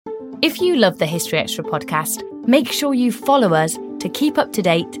If you love the History Extra podcast, make sure you follow us to keep up to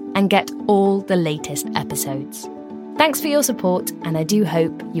date and get all the latest episodes. Thanks for your support, and I do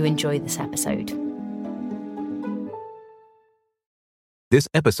hope you enjoy this episode. This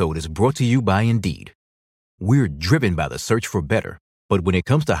episode is brought to you by Indeed. We're driven by the search for better, but when it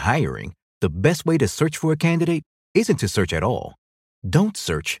comes to hiring, the best way to search for a candidate isn't to search at all. Don't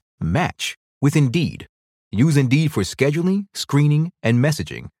search, match with Indeed. Use Indeed for scheduling, screening, and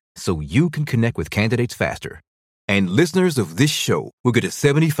messaging so you can connect with candidates faster. And listeners of this show will get a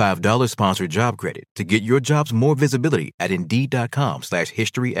 $75 sponsored job credit to get your jobs more visibility at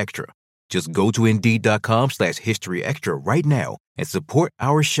Indeed.com/HistoryExtra. Just go to Indeed.com/HistoryExtra right now and support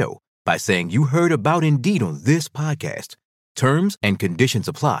our show by saying you heard about Indeed on this podcast. Terms and conditions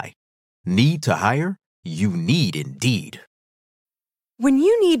apply. Need to hire? You need Indeed. When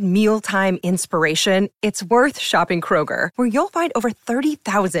you need mealtime inspiration, it's worth shopping Kroger, where you'll find over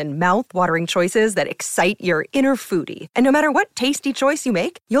 30,000 mouth-watering choices that excite your inner foodie. And no matter what tasty choice you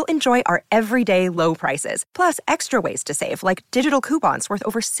make, you'll enjoy our everyday low prices, plus extra ways to save, like digital coupons worth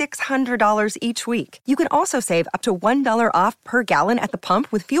over $600 each week. You can also save up to $1 off per gallon at the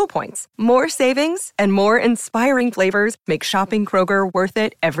pump with fuel points. More savings and more inspiring flavors make shopping Kroger worth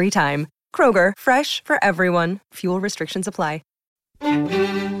it every time. Kroger, fresh for everyone. Fuel restrictions apply.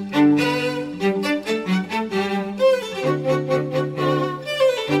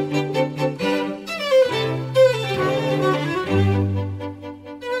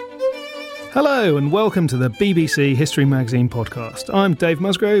 Hello and welcome to the BBC History Magazine podcast. I'm Dave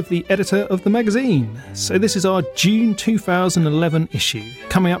Musgrove, the editor of the magazine. So this is our June 2011 issue.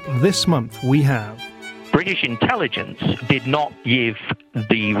 Coming up this month we have... British intelligence did not give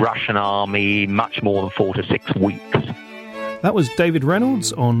the Russian army much more than 4 to 6 weeks. That was David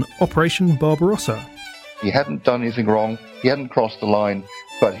Reynolds on Operation Barbarossa. He hadn't done anything wrong, he hadn't crossed the line,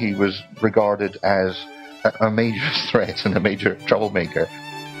 but he was regarded as a major threat and a major troublemaker.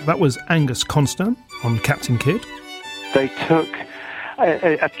 That was Angus Constant on Captain Kidd. They took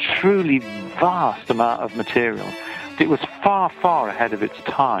a truly vast amount of material. It was far, far ahead of its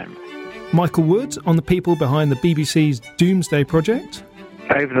time. Michael Wood on the people behind the BBC's Doomsday Project.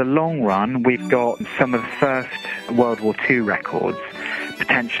 Over the long run, we've got some of the first World War II records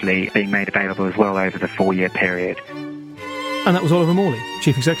potentially being made available as well over the 4-year period. And that was Oliver Morley,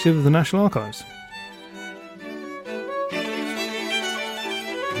 Chief Executive of the National Archives.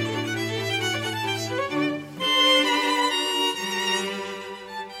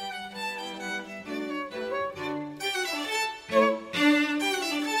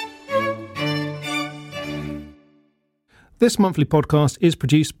 This monthly podcast is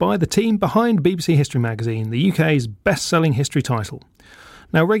produced by the team behind BBC History Magazine, the UK's best-selling history title.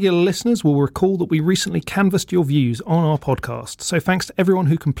 Now, regular listeners will recall that we recently canvassed your views on our podcast, so thanks to everyone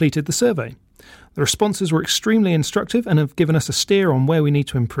who completed the survey. The responses were extremely instructive and have given us a steer on where we need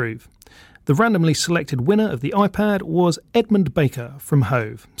to improve. The randomly selected winner of the iPad was Edmund Baker from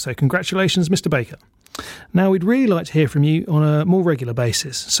Hove, so congratulations, Mr. Baker. Now, we'd really like to hear from you on a more regular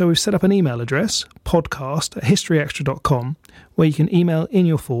basis, so we've set up an email address, podcast@historyextra.com, where you can email in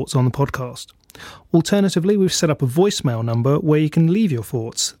your thoughts on the podcast. Alternatively, we've set up a voicemail number where you can leave your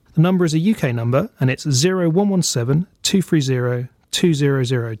thoughts. The number is a UK number, and it's 0117 230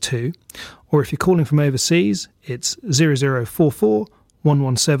 2002, or if you're calling from overseas, it's 0044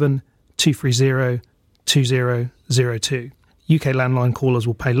 117 230 2002. UK landline callers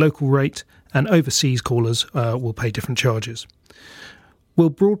will pay local rate, and overseas callers will pay different charges. We'll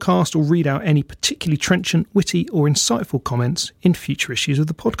broadcast or read out any particularly trenchant, witty or insightful comments in future issues of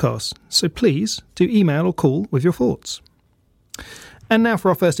the podcast, so please do email or call with your thoughts. And now for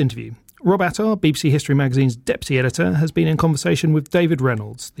our first interview. Rob Attar, BBC History Magazine's deputy editor, has been in conversation with David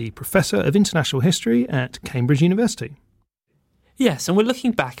Reynolds, the Professor of International History at Cambridge University. Yes, and we're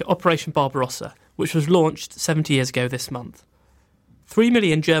looking back at Operation Barbarossa, which was launched 70 years ago this month. 3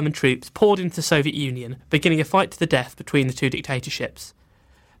 million German troops poured into the Soviet Union, beginning a fight to the death between the two dictatorships.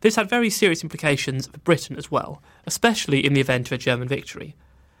 This had very serious implications for Britain as well, especially in the event of a German victory.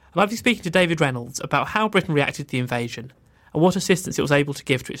 And I've been speaking to David Reynolds about how Britain reacted to the invasion and what assistance it was able to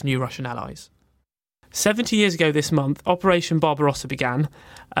give to its new Russian allies. 70 years ago this month, Operation Barbarossa began,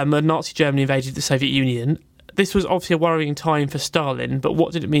 when Nazi Germany invaded the Soviet Union. This was obviously a worrying time for Stalin, but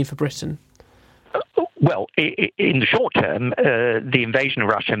what did it mean for Britain? Well, in the short term, the invasion of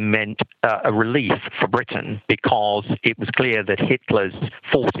Russia meant a relief for Britain because it was clear that Hitler's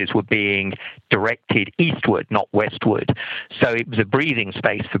forces were being directed eastward, not westward. So it was a breathing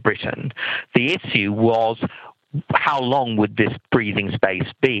space for Britain. The issue was, how long would this breathing space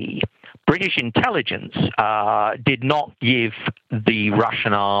be? British intelligence did not give the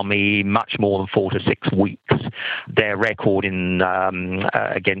Russian army much more than 4 to 6 weeks. Their record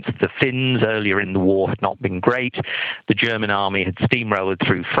against the Finns earlier in the war had not been great. The German army had steamrolled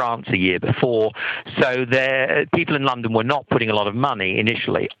through France a year before, so people in London were not putting a lot of money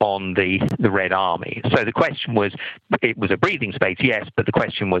initially on the Red Army. So the question was, it was a breathing space, yes, but the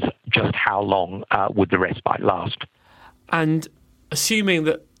question was just how long would the respite last? And assuming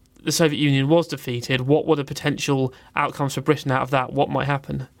that the Soviet Union was defeated, what were the potential outcomes for Britain out of that? What might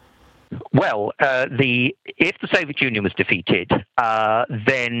happen? Well, if the Soviet Union was defeated,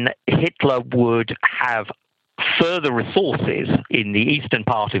 then Hitler would have further resources in the eastern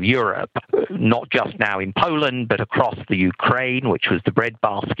part of Europe, not just now in Poland, but across the Ukraine, which was the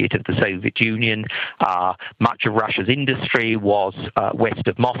breadbasket of the Soviet Union. Much of Russia's industry was west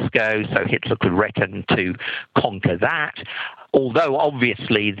of Moscow, so Hitler could reckon to conquer that. Although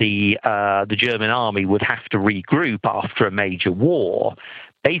obviously the German army would have to regroup after a major war,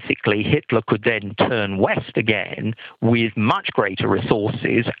 basically Hitler could then turn west again with much greater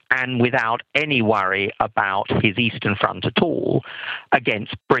resources and without any worry about his eastern front at all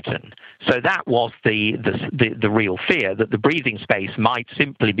against Britain. So that was the real fear, that the breathing space might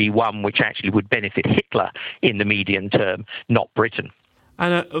simply be one which actually would benefit Hitler in the medium term, not Britain.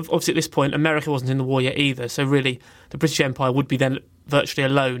 And obviously at this point, America wasn't in the war yet either, so really the British Empire would be then virtually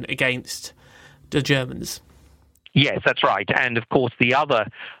alone against the Germans. Yes, that's right. And of course, the other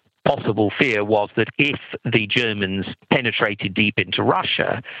possible fear was that if the Germans penetrated deep into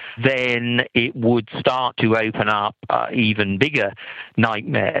Russia, then it would start to open up even bigger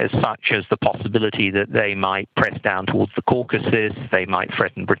nightmares, such as the possibility that they might press down towards the Caucasus, they might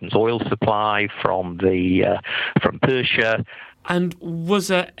threaten Britain's oil supply from Persia. And was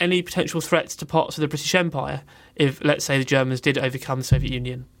there any potential threats to parts of the British Empire if, let's say, the Germans did overcome the Soviet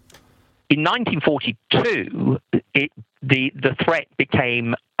Union? In 1942, the threat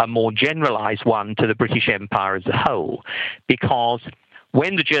became a more generalized one to the British Empire as a whole, because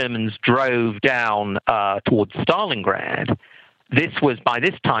when the Germans drove down towards Stalingrad, by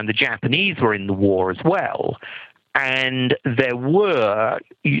this time the Japanese were in the war as well. And there were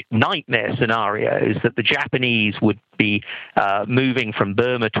nightmare scenarios that the Japanese would be moving from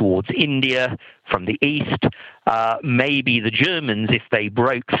Burma towards India from the east. Maybe the Germans, if they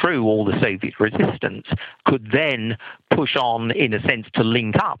broke through all the Soviet resistance, could then push on, in a sense, to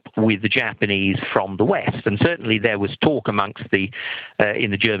link up with the Japanese from the west. And certainly there was talk amongst in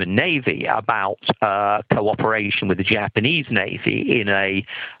the German Navy about cooperation with the Japanese Navy in a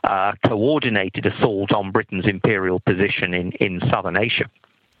coordinated assault on Britain's imperial position in southern Asia.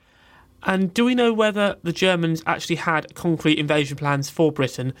 And do we know whether the Germans actually had concrete invasion plans for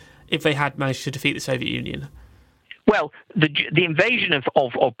Britain if they had managed to defeat the Soviet Union? Well, the invasion of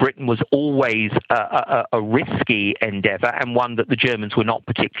Britain was always a risky endeavour, and one that the Germans were not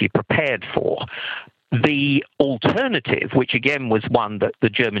particularly prepared for. The alternative, which again was one that the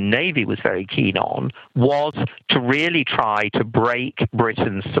German Navy was very keen on, was to really try to break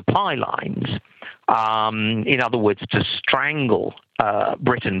Britain's supply lines. In other words, to strangle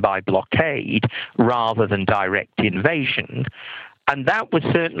Britain by blockade rather than direct invasion. And that was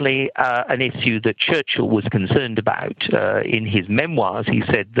certainly an issue that Churchill was concerned about. In his memoirs, he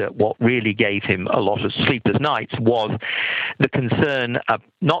said that what really gave him a lot of sleepless nights was the concern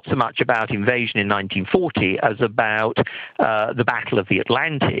not so much about invasion in 1940 as about the Battle of the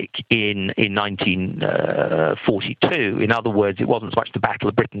Atlantic in 1942. In other words, it wasn't so much the Battle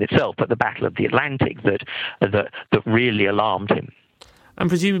of Britain itself, but the Battle of the Atlantic that really alarmed him. And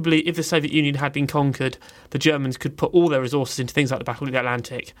presumably, if the Soviet Union had been conquered, the Germans could put all their resources into things like the Battle of the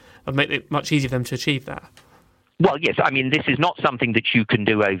Atlantic and make it much easier for them to achieve that. Well, yes. I mean, this is not something that you can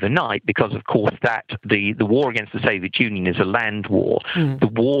do overnight because, of course, the war against the Soviet Union is a land war. The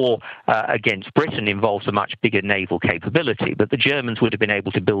war against Britain involves a much bigger naval capability, but the Germans would have been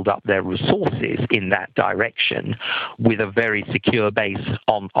able to build up their resources in that direction with a very secure base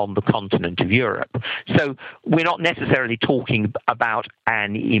on the continent of Europe. So we're not necessarily talking about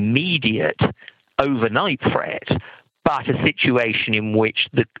an immediate overnight threat, but a situation in which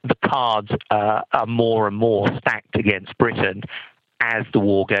the cards are more and more stacked against Britain as the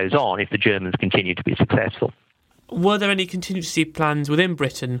war goes on, if the Germans continue to be successful. Were there any contingency plans within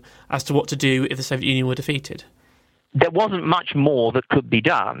Britain as to what to do if the Soviet Union were defeated? There wasn't much more that could be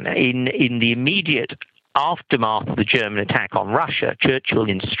done. In the immediate aftermath of the German attack on Russia, Churchill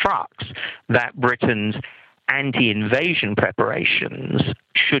instructs that Britain's anti-invasion preparations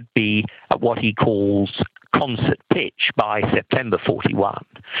should be at what he calls concert pitch by September 41.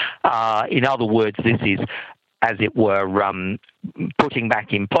 In other words, this is as it were, putting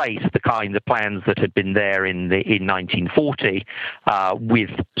back in place the kinds of plans that had been there in 1940 with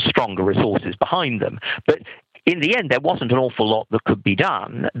stronger resources behind them. But in the end, there wasn't an awful lot that could be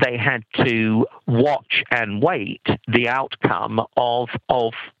done. They had to watch and wait the outcome of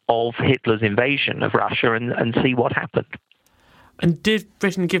Hitler's invasion of Russia and see what happened. And did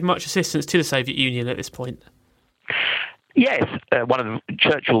Britain give much assistance to the Soviet Union at this point? Yes, one of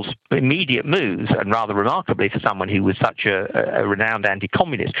Churchill's immediate moves, and rather remarkably for someone who was such a renowned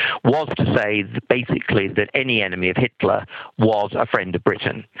anti-communist, was to say that basically that any enemy of Hitler was a friend of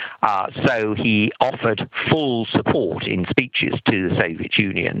Britain. So he offered full support in speeches to the Soviet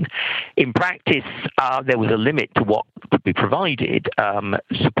Union. In practice, there was a limit to what could be provided.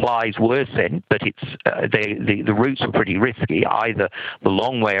 Supplies were sent, but the routes were pretty risky, either the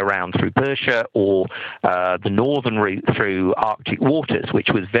long way around through Persia or the northern route through Arctic waters, which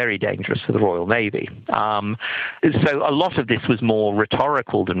was very dangerous for the Royal Navy. So a lot of this was more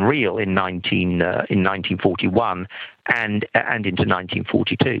rhetorical than real in 1941 and into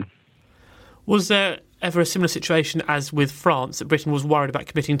 1942. Was there ever a similar situation as with France, that Britain was worried about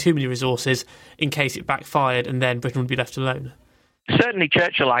committing too many resources in case it backfired and then Britain would be left alone? Certainly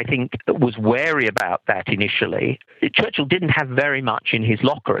Churchill, I think, was wary about that initially. Churchill didn't have very much in his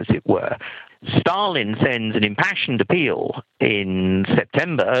locker, as it were. Stalin sends an impassioned appeal in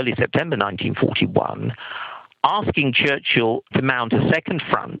early September 1941, asking Churchill to mount a second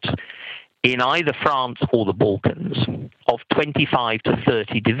front in either France or the Balkans of 25 to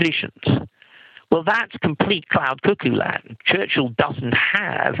 30 divisions. Well, that's complete cloud cuckoo land. Churchill doesn't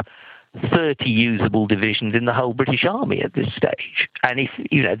have 30 usable divisions in the whole British Army at this stage. And if,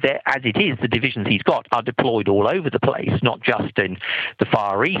 as it is, the divisions he's got are deployed all over the place, not just in the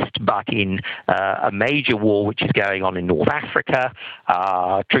Far East, but in a major war which is going on in North Africa,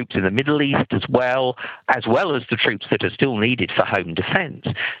 troops in the Middle East as well as the troops that are still needed for home defence.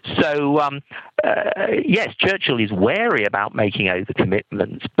 So, yes, Churchill is wary about making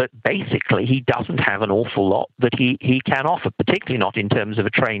overcommitments, but basically he doesn't have an awful lot that he can offer, particularly not in terms of a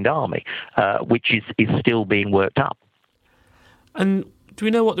trained army. Which is still being worked up. And do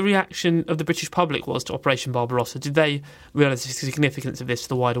we know what the reaction of the British public was to Operation Barbarossa? Did they realise the significance of this to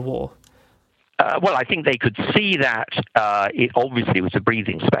the wider war? Well, I think they could see that it obviously was a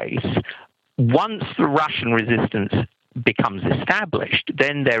breathing space. Once the Russian resistance becomes established,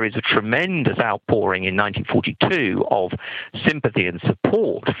 then there is a tremendous outpouring in 1942 of sympathy and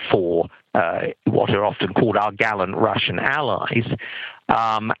support for what are often called our gallant Russian allies.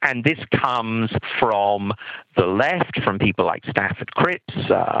 And this comes from the left, from people like Stafford Cripps,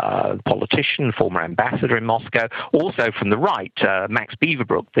 politician, former ambassador in Moscow, also from the right. Max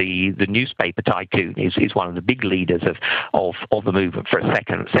Beaverbrook, the newspaper tycoon, is one of the big leaders of the movement for a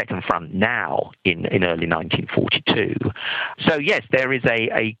second front now in early 1942. So yes, there is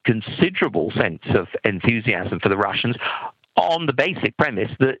a considerable sense of enthusiasm for the Russians, on the basic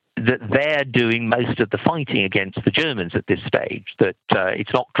premise that they're doing most of the fighting against the Germans at this stage, that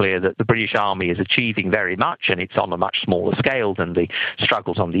it's not clear that the British Army is achieving very much, and it's on a much smaller scale than the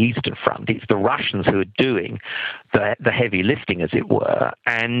struggles on the Eastern Front. It's the Russians who are doing the heavy lifting, as it were,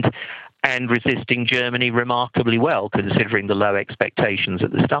 and resisting Germany remarkably well, considering the low expectations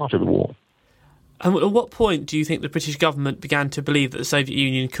at the start of the war. And at what point do you think the British government began to believe that the Soviet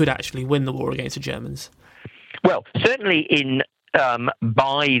Union could actually win the war against the Germans? Well, certainly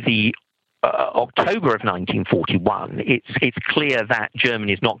by the October of 1941, it's clear that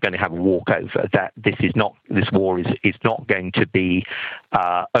Germany is not going to have a walkover. That this war is not going to be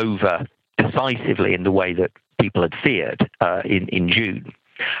over decisively in the way that people had feared in June.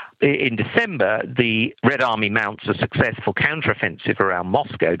 In December, the Red Army mounts a successful counteroffensive around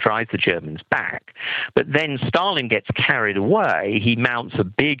Moscow, drives the Germans back. But then Stalin gets carried away. He mounts a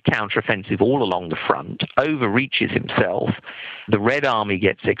big counteroffensive all along the front, overreaches himself. The Red Army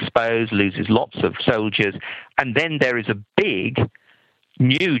gets exposed, loses lots of soldiers. And then there is a big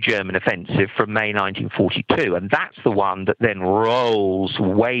new German offensive from May 1942, and that's the one that then rolls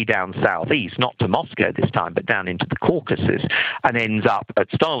way down southeast, not to Moscow this time, but down into the Caucasus, and ends up at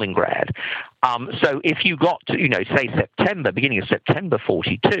Stalingrad. So if you got to, say beginning of September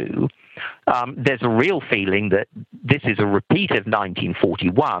 42, there's a real feeling that this is a repeat of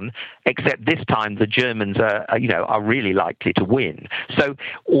 1941, except this time the Germans are really likely to win. So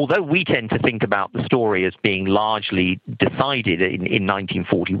although we tend to think about the story as being largely decided in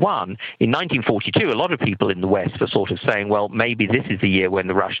 1941, in 1942 a lot of people in the West are sort of saying, well, maybe this is the year when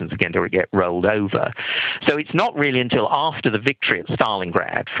the Russians are going to get rolled over. So it's not really until after the victory at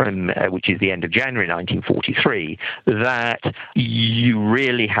Stalingrad, which is the end of January 1943, that you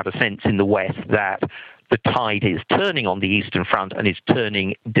really have a sense in the West that the tide is turning on the Eastern Front and is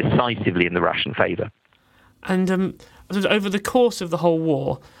turning decisively in the Russian favour. And over the course of the whole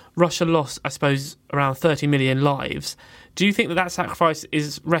war, Russia lost, I suppose, around 30 million lives. Do you think that sacrifice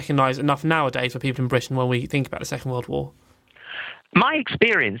is recognised enough nowadays for people in Britain when we think about the Second World War? My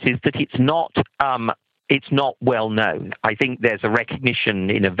experience is that it's not well known. I think there's a recognition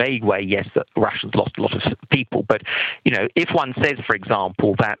in a vague way, yes, that Russians lost a lot of people. But, if one says, for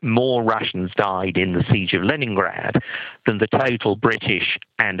example, that more Russians died in the siege of Leningrad than the total British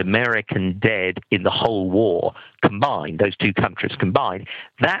and American dead in the whole war combined, those two countries combined,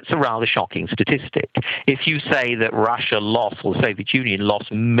 that's a rather shocking statistic. If you say that Russia lost, or the Soviet Union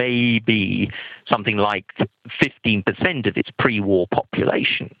lost, maybe something like 15% of its pre-war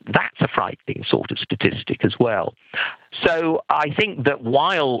population, that's a frightening sort of statistic as well. So I think that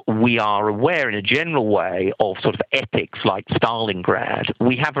while we are aware in a general way of sort of epics like Stalingrad,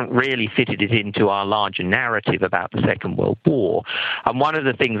 we haven't really fitted it into our larger narrative about the Second World War. And one of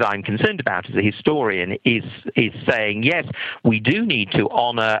the things I'm concerned about as a historian is saying, yes, we do need to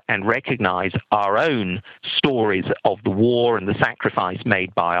honour and recognise our own stories of the war and the sacrifice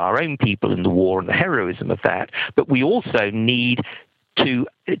made by our own people in the war and the heroism of that, but we also need to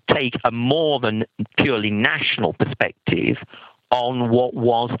take a more than purely national perspective on what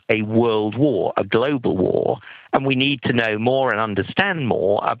was a world war, a global war. And we need to know more and understand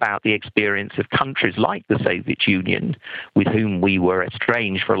more about the experience of countries like the Soviet Union, with whom we were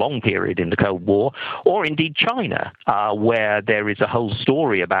estranged for a long period in the Cold War, or indeed China, where there is a whole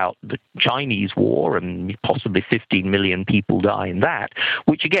story about the Chinese war and possibly 15 million people die in that,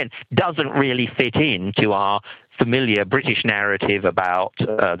 which again doesn't really fit into our familiar British narrative about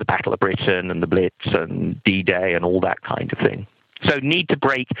the Battle of Britain and the Blitz and D-Day and all that kind of thing. So need to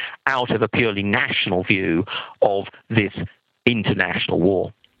break out of a purely national view of this international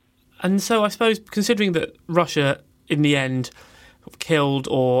war. And so I suppose, considering that Russia, in the end, killed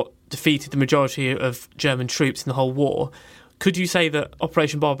or defeated the majority of German troops in the whole war, could you say that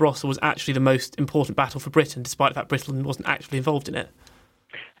Operation Barbarossa was actually the most important battle for Britain, despite the fact Britain wasn't actually involved in it?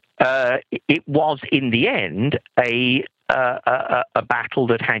 It was, in the end, a battle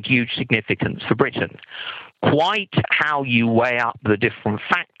that had huge significance for Britain. Quite how you weigh up the different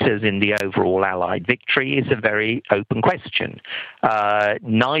factors in the overall Allied victory is a very open question.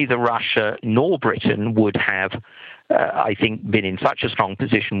 Neither Russia nor Britain would have, I think, been in such a strong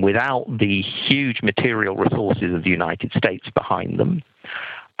position without the huge material resources of the United States behind them.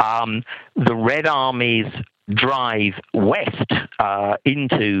 The Red Army's drive west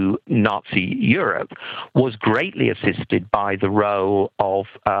into Nazi Europe was greatly assisted by the role of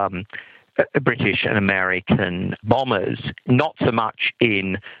British and American bombers, not so much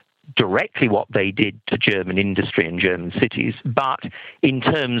in directly what they did to German industry and German cities, but in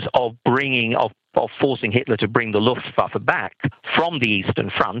terms of forcing Hitler to bring the Luftwaffe back from the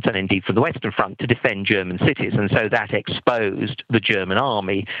Eastern Front and indeed from the Western Front to defend German cities. And so that exposed the German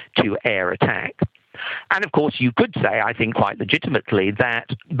army to air attack. And of course, you could say, I think quite legitimately, that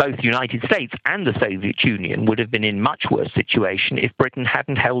both the United States and the Soviet Union would have been in much worse situation if Britain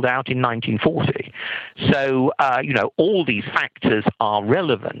hadn't held out in 1940. So, all these factors are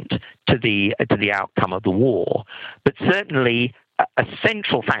relevant to the outcome of the war. But certainly, a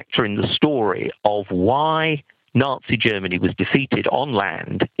central factor in the story of why Nazi Germany was defeated on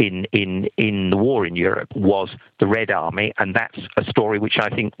land in the war in Europe was the Red Army, and that's a story which I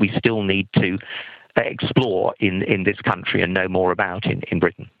think we still need to explore in this country and know more about in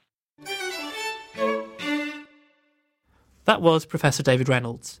Britain. That was Professor David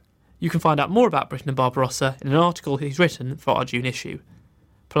Reynolds. You can find out more about Britain and Barbarossa in an article he's written for our June issue.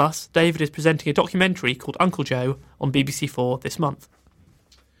 Plus, David is presenting a documentary called Uncle Joe on BBC4 this month.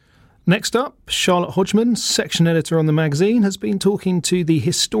 Next up, Charlotte Hodgman, section editor on the magazine, has been talking to the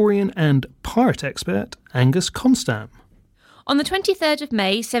historian and pirate expert Angus Konstam. On the 23rd of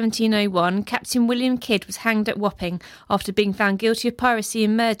May 1701, Captain William Kidd was hanged at Wapping after being found guilty of piracy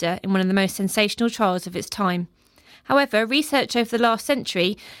and murder in one of the most sensational trials of its time. However, research over the last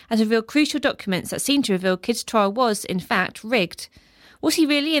century has revealed crucial documents that seem to reveal Kidd's trial was, in fact, rigged. Was he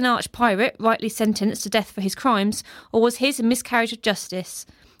really an arch-pirate, rightly sentenced to death for his crimes, or was his a miscarriage of justice?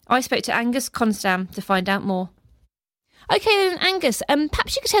 I spoke to Angus Konstam to find out more. OK then, Angus,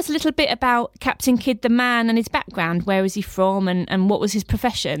 perhaps you could tell us a little bit about Captain Kidd the man and his background. Where was he from and what was his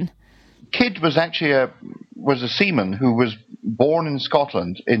profession? Kidd was actually a seaman who was born in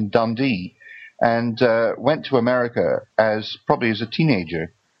Scotland, in Dundee, and went to America probably as a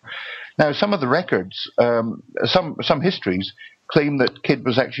teenager. Now, some of the records, some histories claim that Kidd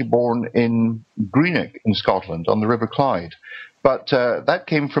was actually born in Greenock in Scotland on the River Clyde. But that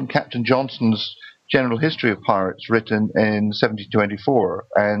came from Captain Johnston's general history of pirates written in 1724,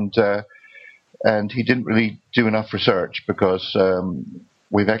 and he didn't really do enough research because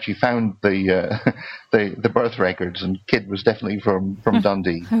we've actually found the birth records, and Kidd was definitely from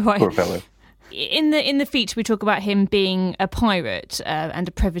Dundee. Right. Poor fellow. In the feature, we talk about him being a pirate and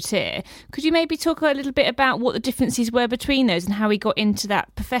a privateer. Could you maybe talk a little bit about what the differences were between those and how he got into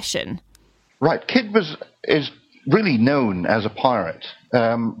that profession? Right, Kidd is really known as a pirate,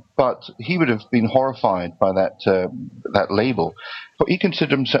 but he would have been horrified by that label. But he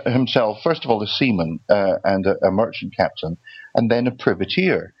considered himself, first of all, a seaman and a merchant captain, and then a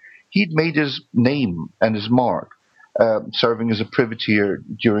privateer. He'd made his name and his mark serving as a privateer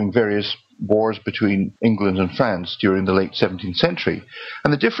during various wars between England and France during the late 17th century.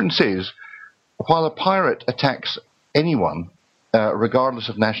 And the difference is, while a pirate attacks anyone, regardless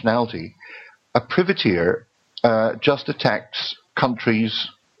of nationality, a privateer just attacks countries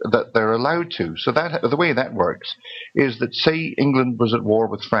that they're allowed to. So that the way that works is that, say England was at war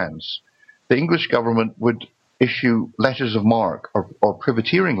with France, the English government would issue letters of marque or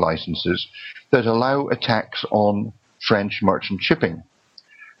privateering licenses that allow attacks on French merchant shipping.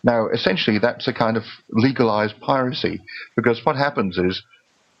 Now, essentially, that's a kind of legalized piracy, because what happens is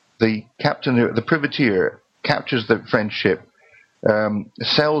the privateer captures the French ship,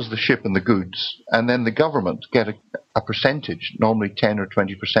 sells the ship and the goods, and then the government get a percentage, normally 10 or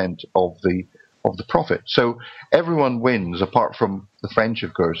 20% of the profit. So everyone wins, apart from the French,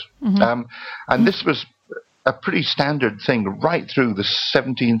 of course. Mm-hmm. And this was a pretty standard thing right through the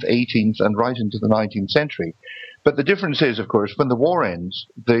 17th, 18th, and right into the 19th century. But the difference is, of course, when the war ends,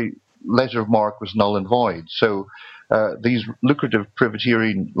 the letter of marque was null and void. So these lucrative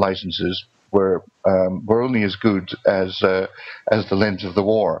privateering licenses were only as good as the length of the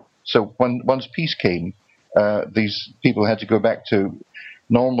war. So once peace came, these people had to go back to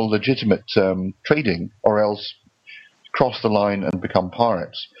normal, legitimate trading, or else cross the line and become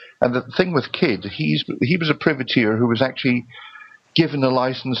pirates. And the thing with Kidd, he was a privateer who was actually given a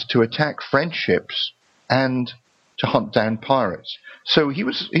license to attack French ships and to hunt down pirates. So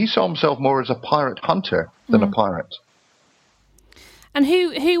he saw himself more as a pirate hunter than a pirate. And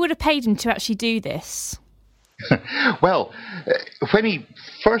who would have paid him to actually do this? Well, when he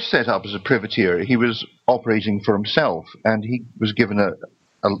first set up as a privateer, he was operating for himself, and he was given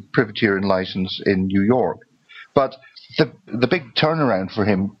a privateering license in New York. But the big turnaround for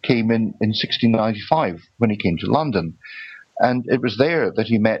him came in 1695 when he came to London. And it was there that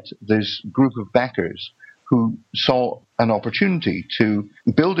he met this group of backers who saw an opportunity to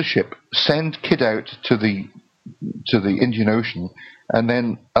build a ship, send Kidd out to the Indian Ocean, and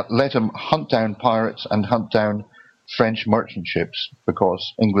then let him hunt down pirates and hunt down French merchant ships,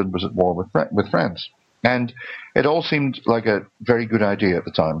 because England was at war with France. And it all seemed like a very good idea at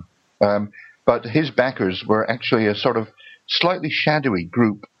the time. But his backers were actually a sort of slightly shadowy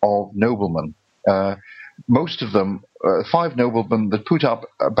group of noblemen. Most of them, 5 noblemen that put up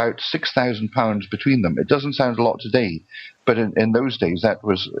about £6,000 between them. It doesn't sound a lot today, but in those days that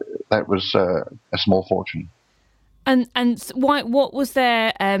was a small fortune. And why? What was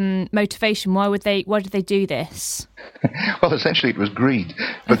their motivation? Why did they do this? Well, essentially it was greed,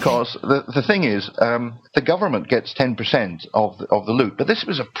 because the thing is, the government gets 10% of the loot, but this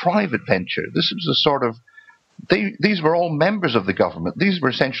was a private venture. This was a sort of these were all members of the government. These were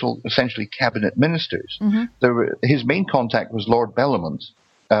essentially cabinet ministers. Mm-hmm. His main contact was Lord Bellomont.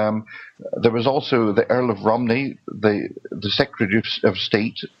 There was also the Earl of Romney, the Secretary of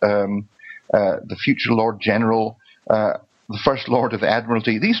State, the future Lord General, the First Lord of the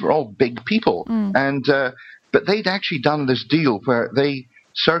Admiralty. These were all big people, but they'd actually done this deal where they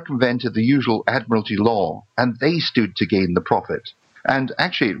circumvented the usual Admiralty law, and they stood to gain the profit. And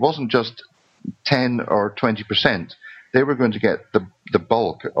actually, it wasn't just 10 or 20%. They were going to get the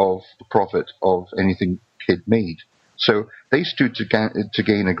bulk of the profit of anything Kidd made. So they stood to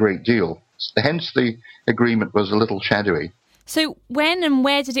gain a great deal. Hence, the agreement was a little shadowy. So when and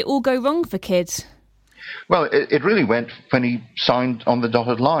where did it all go wrong for Kidd? Well, it really went when he signed on the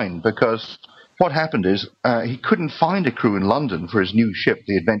dotted line, because what happened is he couldn't find a crew in London for his new ship,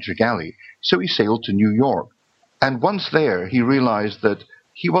 the Adventure Galley, so he sailed to New York. And once there, he realized that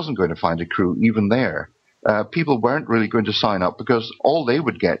he wasn't going to find a crew even there. People weren't really going to sign up, because all they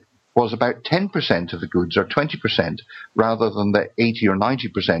would get was about 10% of the goods, or 20%, rather than the 80 or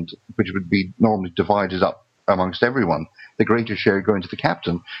 90%, which would be normally divided up amongst everyone, the greater share going to the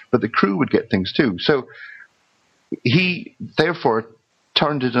captain, but the crew would get things too. So he therefore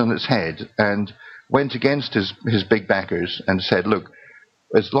turned it on its head and went against his big backers and said, look,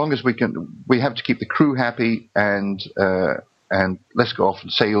 as long as we have to keep the crew happy and and let's go off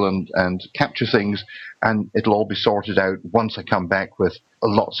and sail and capture things, and it'll all be sorted out once I come back with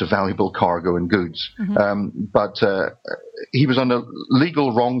lots of valuable cargo and goods. But he was on a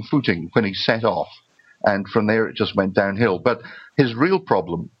legal wrong footing when he set off, and from there it just went downhill. But his real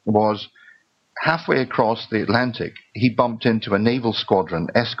problem was halfway across the Atlantic, he bumped into a naval squadron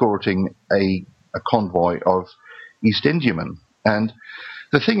escorting a convoy of East Indiamen. And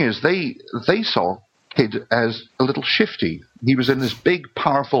the thing is, they saw Kidd as a little shifty. He was in this big,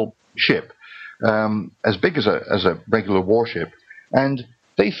 powerful ship, as big as a regular warship, and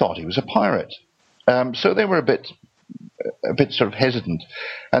they thought he was a pirate. So they were a bit sort of hesitant.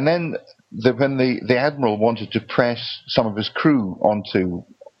 And then when the admiral wanted to press some of his crew onto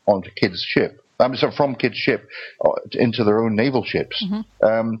Kidd's ship, from Kidd's ship into their own naval ships,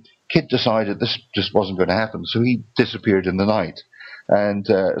 Kidd decided this just wasn't going to happen, so he disappeared in the night. And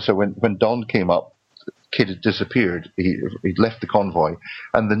so when dawn came up, Kidd had disappeared. He'd left the convoy,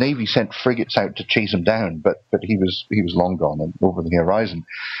 and the Navy sent frigates out to chase him down, but he was long gone and over the horizon.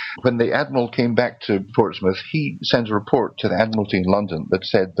 When the Admiral came back to Portsmouth, he sent a report to the Admiralty in London that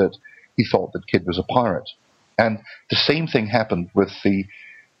said that he thought that Kidd was a pirate. And the same thing happened with the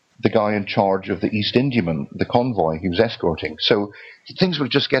guy in charge of the East Indiamen, the convoy he was escorting. So things were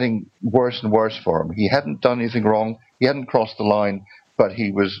just getting worse and worse for him. He hadn't done anything wrong, he hadn't crossed the line, but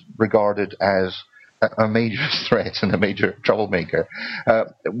he was regarded as a major threat and a major troublemaker,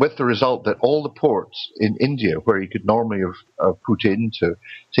 with the result that all the ports in India where he could normally have put in to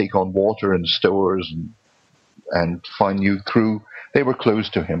take on water and stores and find new crew, they were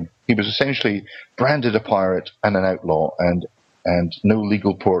closed to him. He was essentially branded a pirate and an outlaw, and no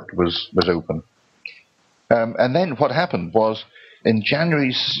legal port was open. And then what happened was, in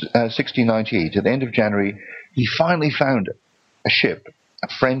January 1698, at the end of January, he finally found a ship, a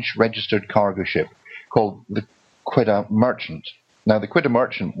French registered cargo ship, called the Quetta Merchant. Now, the Quetta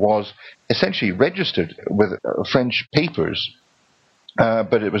Merchant was essentially registered with French papers,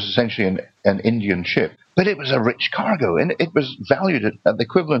 but it was essentially an Indian ship. But it was a rich cargo, and it was valued at the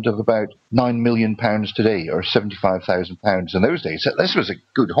equivalent of about £9 million today, or £75,000 in those days. So this was a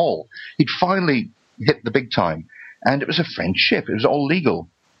good haul. He'd finally hit the big time, and it was a French ship. It was all legal,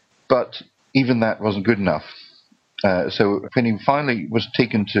 but even that wasn't good enough. So when he finally was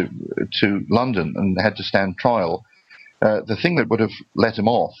taken to London and had to stand trial, the thing that would have let him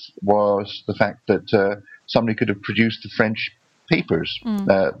off was the fact that somebody could have produced the French papers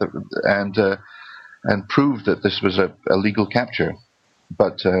and proved that this was a legal capture.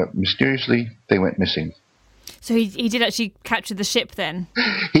 But mysteriously, they went missing. So he did actually capture the ship then?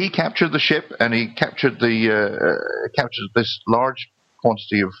 He captured the ship, and he captured this large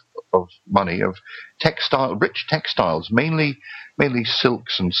quantity of money, of rich textiles, mainly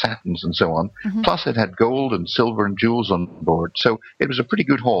silks and satins and so on. Plus it had gold and silver and jewels on board. So it was a pretty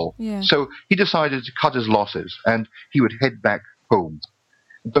good haul. Yeah. So he decided to cut his losses, and he would head back home.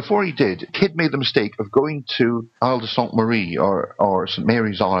 Before he did, Kidd made the mistake of going to Isle de Sainte Marie, or St.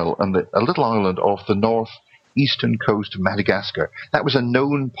 Mary's Isle, and a little island off the northeastern coast of Madagascar. That was a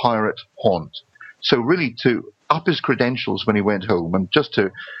known pirate haunt. So really, to up his credentials when he went home, and just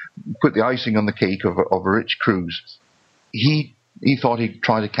to put the icing on the cake of a rich cruise, he thought he'd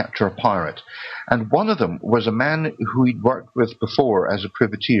try to capture a pirate. And one of them was a man who he'd worked with before as a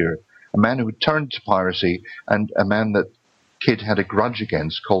privateer, a man who had turned to piracy, and a man that Kidd had a grudge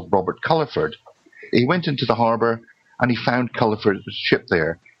against, called Robert Culliford. He went into the harbour, and he found Culliford's ship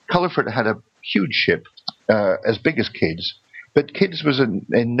there. Culliford had a huge ship, as big as Kidd's, but Kidd's was in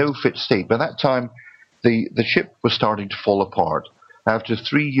no fit state. By that time, the ship was starting to fall apart. After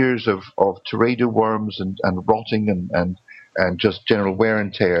 3 years of teredo worms and rotting and just general wear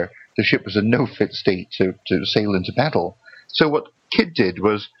and tear, the ship was in no fit state to sail into battle. So what Kidd did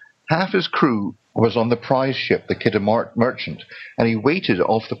was, half his crew was on the prize ship, the Quetta Merchant, and he waited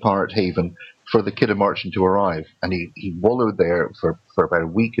off the pirate haven for the Quetta Merchant to arrive. And he wallowed there for about a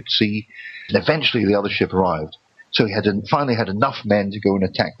week at sea, and eventually the other ship arrived. So he finally had enough men to go and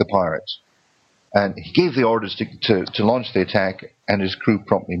attack the pirates. And he gave the orders to launch the attack, and his crew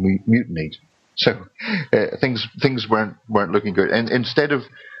promptly mutinied. So things weren't looking good. And instead of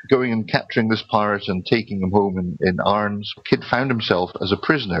going and capturing this pirate and taking him home in irons, Kidd found himself as a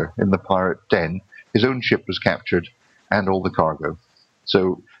prisoner in the pirate den. His own ship was captured, and all the cargo.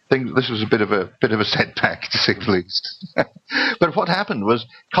 So this was a bit of a setback, to say the least. But what happened was,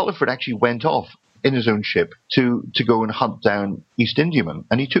 Culliford actually went off in his own ship to go and hunt down East Indiamen,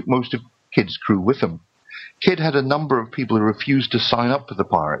 and he took most of Kidd's crew with him. Kidd had a number of people who refused to sign up for the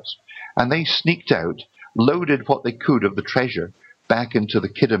pirates, and they sneaked out, loaded what they could of the treasure, back into the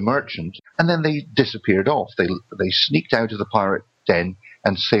Kidder Merchant, and then they disappeared off. They sneaked out of the pirate den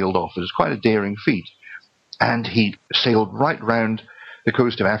and sailed off. It was quite a daring feat. And he sailed right round the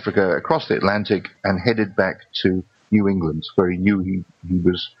coast of Africa, across the Atlantic, and headed back to New England, where he knew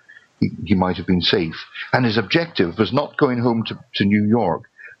he might have been safe. And his objective was not going home to New York,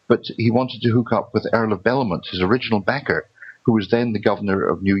 but he wanted to hook up with Earl of Bellamont, his original backer, who was then the governor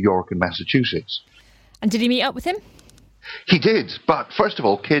of New York and Massachusetts. And did he meet up with him? He did, but first of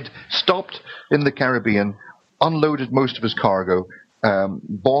all, Kidd stopped in the Caribbean, unloaded most of his cargo,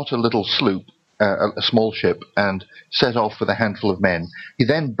 bought a little sloop, a small ship, and set off with a handful of men. He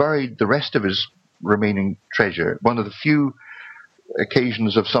then buried the rest of his remaining treasure, one of the few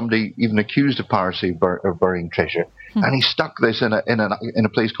occasions of somebody even accused of piracy of burying treasure. And he stuck this in a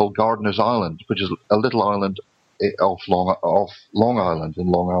place called Gardiner's Island, which is a little island off Long Island in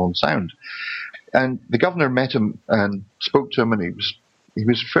Long Island Sound. And the governor met him and spoke to him, and he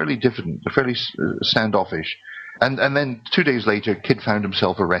was fairly diffident, fairly standoffish. And then 2 days later, Kidd found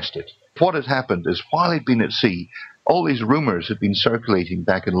himself arrested. What had happened is, while he'd been at sea, all these rumours had been circulating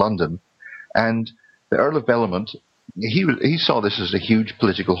back in London, and the Earl of Bellamont, he saw this as a huge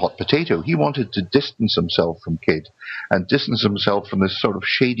political hot potato. He wanted to distance himself from Kidd and distance himself from this sort of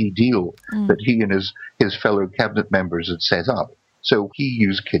shady deal that he and his fellow cabinet members had set up. So he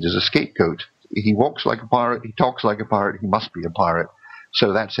used Kidd as a scapegoat. He walks like a pirate, he talks like a pirate, he must be a pirate.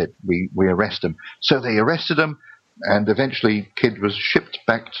 So that's it, we arrest him. So they arrested him, and eventually Kidd was shipped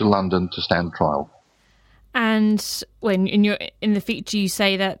back to London to stand trial. And when in the feature you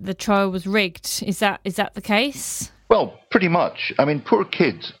say that the trial was rigged, is that the case? Well, pretty much. I mean, poor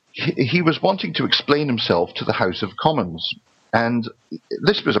Kidd, he was wanting to explain himself to the House of Commons, and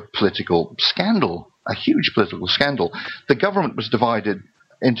this was a political scandal, a huge political scandal. The government was divided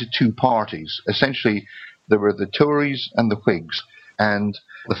into two parties. Essentially, there were the Tories and the Whigs, and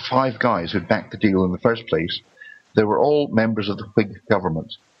the five guys who backed the deal in the first place, they were all members of the Whig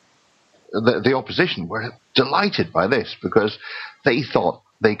government. The opposition were delighted by this because they thought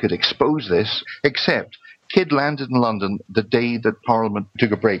they could expose this, except Kidd landed in London the day that Parliament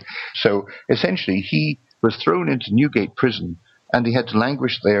took a break. So essentially he was thrown into Newgate prison, and he had to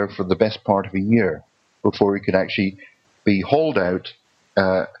languish there for the best part of a year before he could actually be hauled out,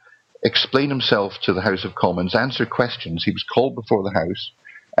 explain himself to the House of Commons, answer questions. He was called before the House,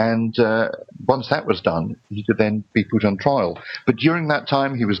 and once that was done, he could then be put on trial. But during that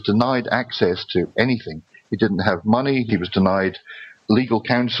time, he was denied access to anything. He didn't have money. He was denied legal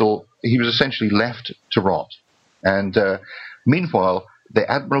counsel. He was essentially left to rot. And meanwhile, the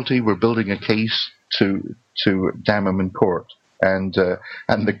Admiralty were building a case to damn him in court. And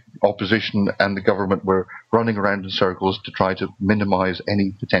the opposition and the government were running around in circles to try to minimise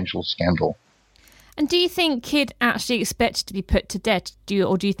any potential scandal. And do you think Kidd actually expected to be put to death,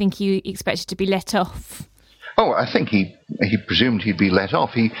 or do you think he expected to be let off? Oh, I think he presumed he'd be let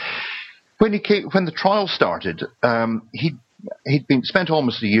off. When the trial started, he'd been spent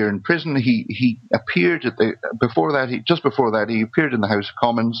almost a year in prison. He appeared just before that he appeared in the House of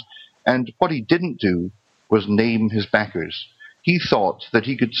Commons, and what he didn't do was name his backers. He thought that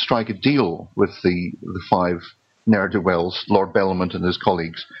he could strike a deal with the five ne'er-do-wells, Lord Bellamont and his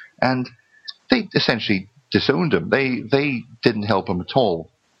colleagues, and they essentially disowned him. They didn't help him at all.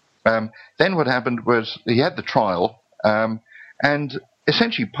 Then what happened was he had the trial, and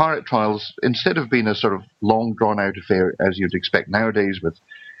essentially pirate trials, instead of being a sort of long drawn-out affair as you'd expect nowadays with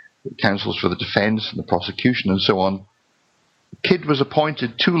counsels for the defence and the prosecution and so on, Kidd was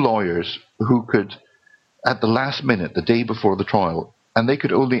appointed two lawyers who could, at the last minute, the day before the trial, and they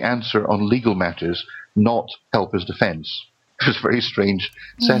could only answer on legal matters, not help his defence. It was a very strange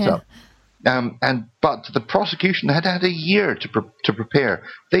setup. Yeah. But the prosecution had had a year to prepare.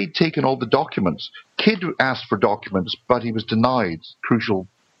 They'd taken all the documents. Kidd asked for documents, but he was denied crucial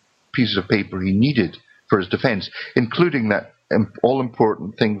pieces of paper he needed for his defence, including that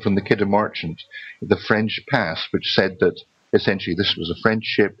all-important thing from the Kidder Merchant, the French pass, which said that essentially this was a French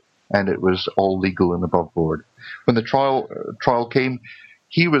ship and it was all legal and above board. When the trial came,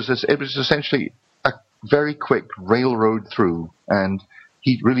 it was essentially a very quick railroad through, and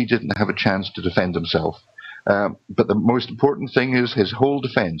he really didn't have a chance to defend himself. But the most important thing is his whole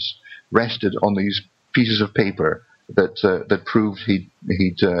defence rested on these pieces of paper that proved he'd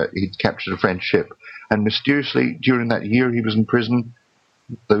captured a French ship. And mysteriously, during that year he was in prison,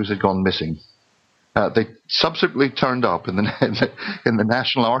 those had gone missing. They subsequently turned up in the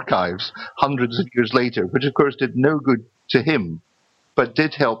National Archives hundreds of years later, which of course did no good to him, but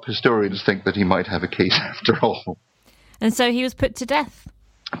did help historians think that he might have a case after all. And so he was put to death.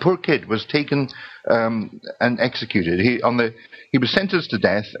 poor kid was taken and executed. He was sentenced to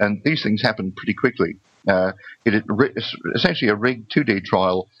death, and these things happened pretty quickly. It had essentially a rigged 2-day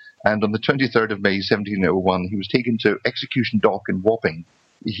trial, and on the 23rd of May 1701, he was taken to Execution Dock in Wapping.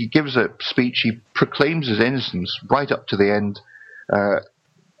 He gives a speech. He proclaims his innocence right up to the end.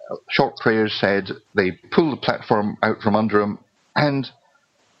 Short prayers said. They pull the platform out from under him, and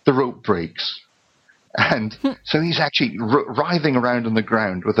the rope breaks. And so he's actually writhing around on the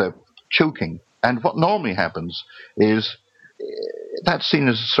ground with a choking. And what normally happens is that's seen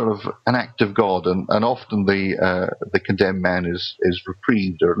as sort of an act of God, and often the condemned man is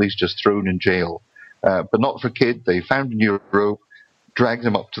reprieved, or at least just thrown in jail. But not for Kidd. They found a new rope, dragged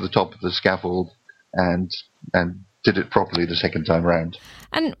him up to the top of the scaffold, and did it properly the second time round.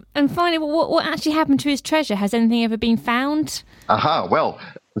 And finally, what actually happened to his treasure? Has anything ever been found? Well,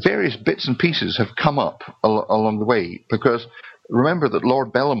 various bits and pieces have come up along the way, because remember that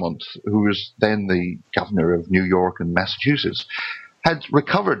Lord Bellomont, who was then the governor of New York and Massachusetts, had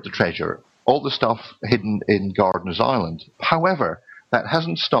recovered the treasure, all the stuff hidden in Gardiner's Island. However, that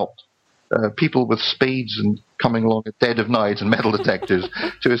hasn't stopped people with spades and coming along at dead of night and metal detectors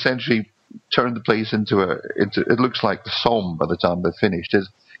to essentially turn the place into it looks like the Somme by the time they're finished.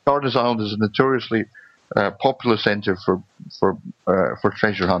 Gardiner's Island is a notoriously popular centre for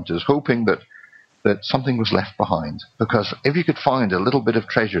treasure hunters, hoping that something was left behind. Because if you could find a little bit of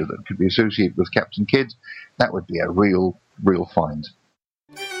treasure that could be associated with Captain Kidd, that would be a real find.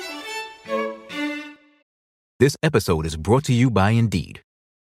 This episode is brought to you by Indeed.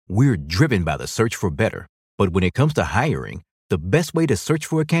 We're driven by the search for better, but when it comes to hiring, the best way to search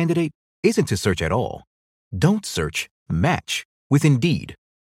for a candidate isn't to search at all. Don't search, match with Indeed.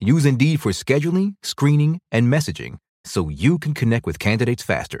 Use Indeed for scheduling, screening, and messaging so you can connect with candidates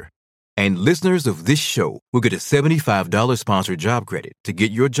faster. And listeners of this show will get a $75 sponsored job credit to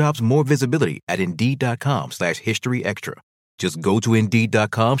get your jobs more visibility at Indeed.com/HistoryExtra. Just go to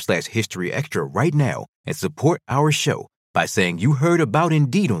Indeed.com/HistoryExtra right now and support our show by saying you heard about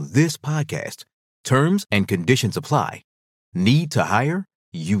Indeed on this podcast. Terms and conditions apply. Need to hire?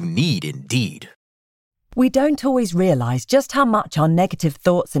 You need Indeed. We don't always realize just how much our negative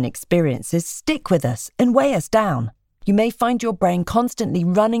thoughts and experiences stick with us and weigh us down. You may find your brain constantly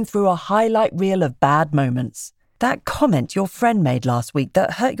running through a highlight reel of bad moments. That comment your friend made last week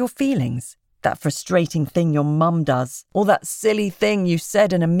that hurt your feelings. That frustrating thing your mum does. Or that silly thing you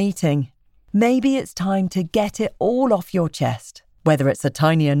said in a meeting. Maybe it's time to get it all off your chest. Whether it's a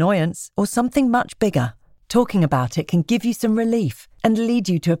tiny annoyance or something much bigger, talking about it can give you some relief and lead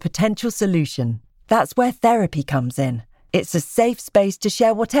you to a potential solution. That's where therapy comes in. It's a safe space to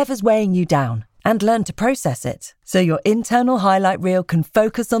share whatever's weighing you down and learn to process it, so your internal highlight reel can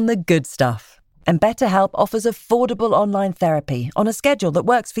focus on the good stuff. And BetterHelp offers affordable online therapy on a schedule that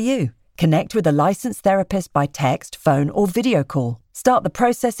works for you. Connect with a licensed therapist by text, phone, or video call. Start the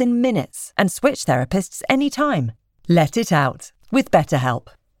process in minutes and switch therapists anytime. Let it out with BetterHelp.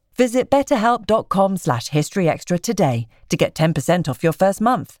 Visit betterhelp.com/historyextra today to get 10% off your first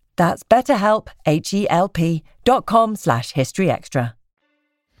month. That's BetterHelp, HELP.com/historyextra.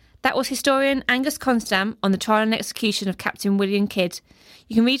 That was historian Angus Constam on the trial and execution of Captain William Kidd.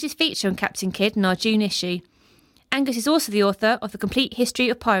 You can read his feature on Captain Kidd in our June issue. Angus is also the author of The Complete History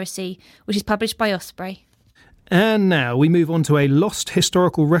of Piracy, which is published by Osprey. And now we move on to a lost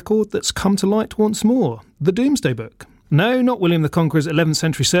historical record that's come to light once more, the Domesday Book. No, not William the Conqueror's 11th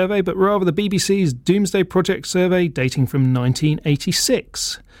century survey, but rather the BBC's Domesday Project survey dating from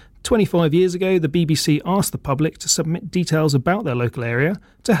 1986. 25 years ago, the BBC asked the public to submit details about their local area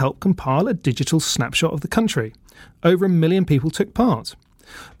to help compile a digital snapshot of the country. Over 1 million people took part.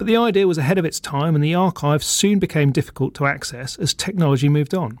 But the idea was ahead of its time, and the archive soon became difficult to access as technology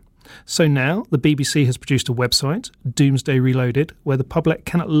moved on. So now, the BBC has produced a website, Domesday Reloaded, where the public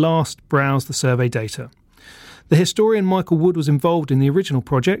can at last browse the survey data. The historian Michael Wood was involved in the original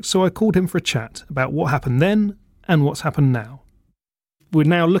project, so I called him for a chat about what happened then and what's happened now. We're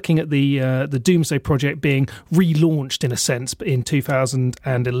now looking at the Domesday Project being relaunched, in a sense, in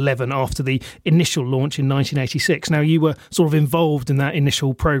 2011 after the initial launch in 1986. Now, you were sort of involved in that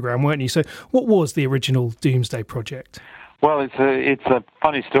initial programme, weren't you? So what was the original Domesday Project? Well, it's a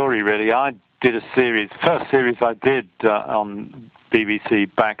funny story, really. I did a series. The first series I did on BBC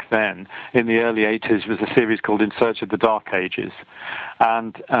back then, in the early 80s, was a series called In Search of the Dark Ages.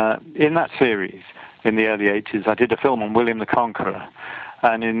 And in that series, in the early 80s, I did a film on William the Conqueror.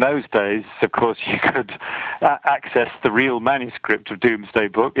 And in those days, of course, you could access the real manuscript of Domesday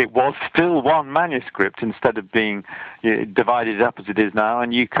Book. It was still one manuscript instead of being divided up as it is now,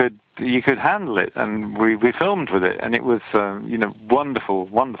 and you could handle it. And we filmed with it, and it was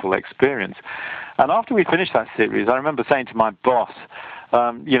wonderful experience. And after we finished that series, I remember saying to my boss, the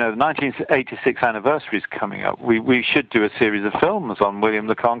 1986 anniversary is coming up. We should do a series of films on William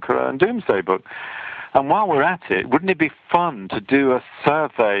the Conqueror and Domesday Book. And while we're at it, wouldn't it be fun to do a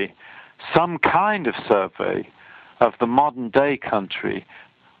survey, some kind of survey of the modern day country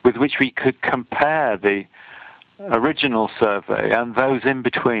with which we could compare the original survey and those in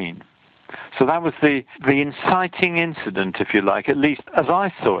between? So that was the inciting incident, if you like, at least as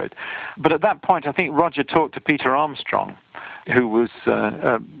I saw it. But at that point, I think Roger talked to Peter Armstrong, who was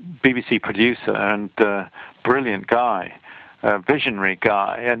a BBC producer and brilliant guy. A visionary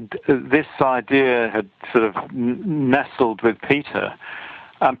guy, and this idea had sort of nestled with Peter,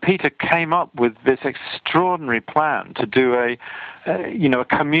 and Peter came up with this extraordinary plan to do a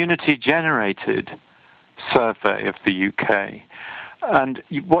community-generated survey of the UK. And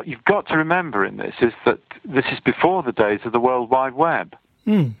what you've got to remember in this is that this is before the days of the World Wide Web.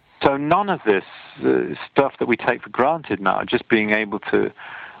 Mm. So none of this stuff that we take for granted now, just being able to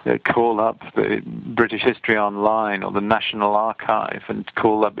call up the British History Online or the National Archive and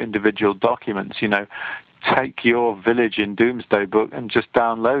call up individual documents, take your village in Domesday Book and just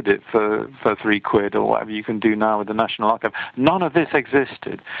download it for £3 or whatever you can do now with the National Archive. None of this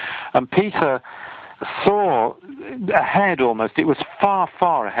existed. And Peter saw ahead almost. It was far,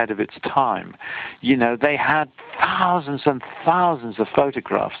 far ahead of its time. They had thousands and thousands of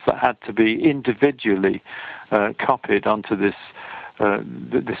photographs that had to be individually copied onto this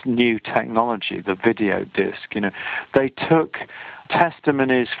new technology, the video disc. They took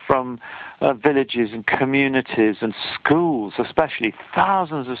testimonies from villages and communities and schools, especially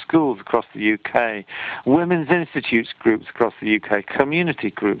thousands of schools across the UK, women's institutes groups across the UK,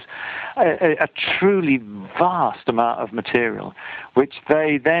 community groups, a truly vast amount of material, which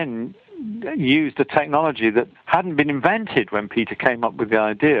they then used a technology that hadn't been invented when Peter came up with the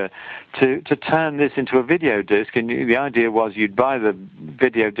idea to turn this into a video disc. And the idea was you'd buy the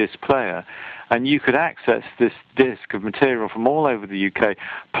video disc player and you could access this disc of material from all over the UK,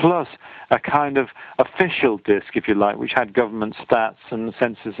 plus a kind of official disc, if you like, which had government stats and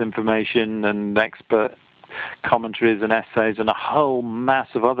census information and expert commentaries and essays and a whole mass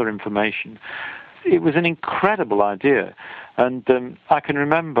of other information. It was an incredible idea. And I can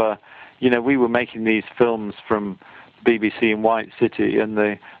remember, we were making these films from BBC in White City, and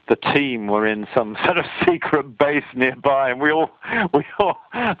the team were in some sort of secret base nearby, and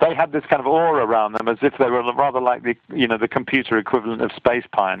they had this kind of aura around them, as if they were rather like the computer equivalent of space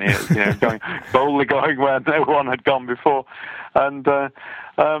pioneers, boldly going where no one had gone before, and there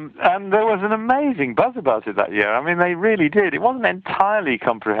was an amazing buzz about it that year. I mean, they really did. It wasn't entirely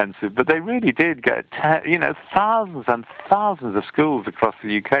comprehensive, but they really did get thousands and thousands of schools across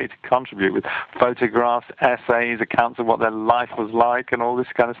the UK to contribute with photographs, essays, accounts of what their life was like, and all this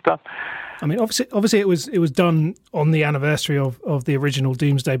kind of stuff. I mean, obviously, it was done on the anniversary of the original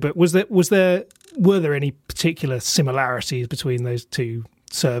Domesday. But were there any particular similarities between those two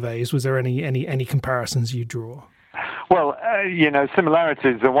surveys? Was there any comparisons you draw? Well,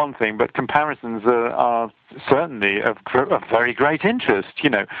 similarities are one thing, but comparisons are certainly of very great interest.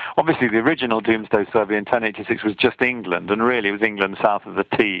 Obviously the original Domesday Survey in 1086 was just England, and really it was England south of the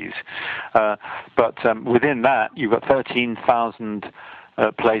Tees. But within that, you've got 13,000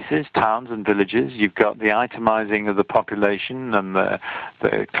 places, towns and villages. You've got the itemizing of the population and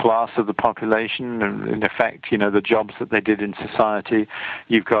the class of the population, and in effect, the jobs that they did in society.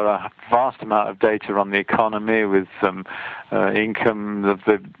 You've got a vast amount of data on the economy with income of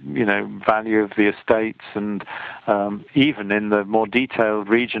the value of the estates, and even in the more detailed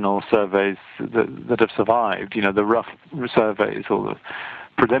regional surveys that have survived, the rough surveys or the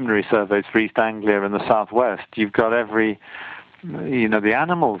preliminary surveys for East Anglia and the Southwest, you've got every the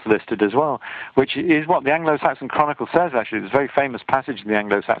animals listed as well, which is what the Anglo-Saxon Chronicle says, actually. There's a very famous passage in the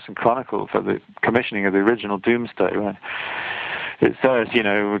Anglo-Saxon Chronicle for the commissioning of the original Domesday, where it says,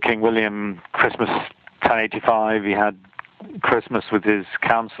 King William, Christmas 1085, he had Christmas with his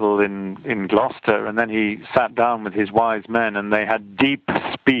council in Gloucester, and then he sat down with his wise men, and they had deep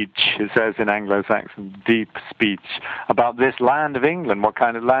speech, it says in Anglo-Saxon, deep speech, about this land of England, what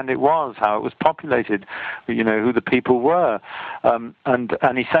kind of land it was, how it was populated, who the people were.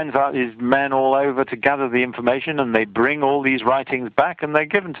 And he sends out his men all over to gather the information, and they bring all these writings back and they're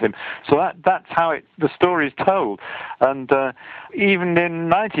given to him. So that's how the story is told. And even in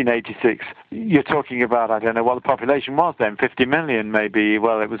 1986, you're talking about, I don't know what the population was then, 50 million maybe.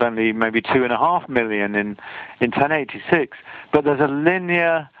 Well, it was only maybe 2.5 million in 1086. But there's a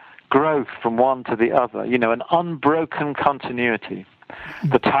linear growth from one to the other, an unbroken continuity.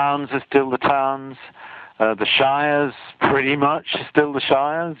 The towns are still the towns. The shires, pretty much still the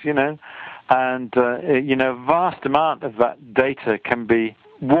shires, and, a vast amount of that data can be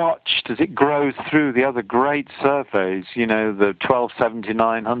watched as it grows through the other great surveys, the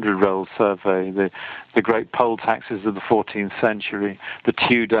 1279 100-roll survey, the great poll taxes of the 14th century, the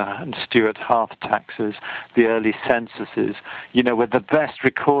Tudor and Stuart hearth taxes, the early censuses. We're the best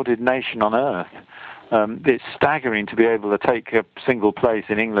recorded nation on earth. It's staggering to be able to take a single place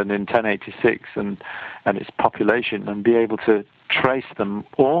in England in 1086 and its population and be able to trace them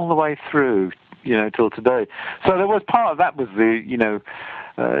all the way through, till today. So there was part of that was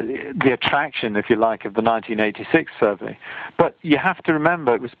the attraction, if you like, of the 1986 survey. But you have to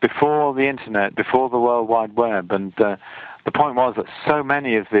remember it was before the internet, before the World Wide Web, and the point was that so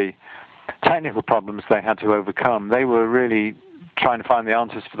many of the technical problems they had to overcome, they were really trying to find the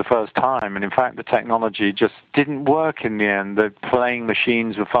answers for the first time, and in fact the technology just didn't work in the end. The playing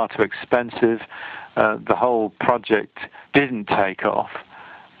machines were far too expensive, the whole project didn't take off,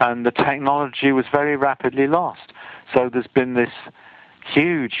 and the technology was very rapidly lost. So there's been this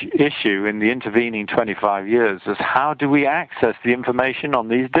huge issue in the intervening 25 years as how do we access the information on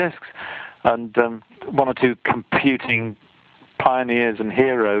these disks? And one or two computing pioneers and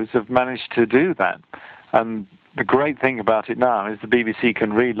heroes have managed to do that. And the great thing about it now is the BBC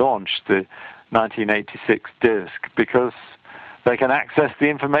can relaunch the 1986 disc because they can access the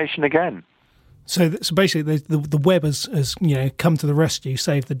information again. So basically, the web has come to the rescue,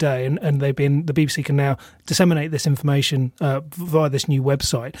 saved the day, and the BBC can now disseminate this information via this new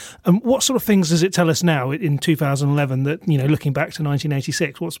website. And what sort of things does it tell us now in 2011 that looking back to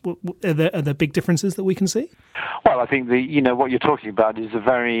 1986? Are there big differences that we can see? Well, I think what you're talking about is a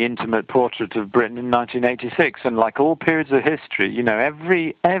very intimate portrait of Britain in 1986, and like all periods of history,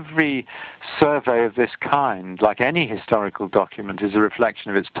 every survey of this kind, like any historical document, is a reflection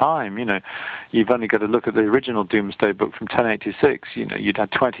of its time. You've only got to look at the original Domesday Book from 1086. You'd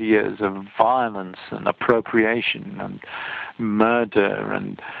had 20 years of violence and appropriation and murder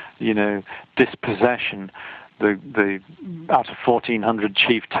and dispossession. The out of 1,400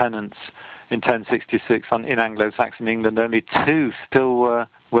 chief tenants in 1066 in Anglo-Saxon England, only 2 still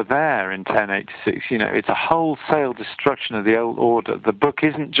were there in 1086. It's a wholesale destruction of the old order. The book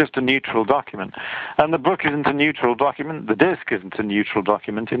isn't just a neutral document. And the book isn't a neutral document. The disc isn't a neutral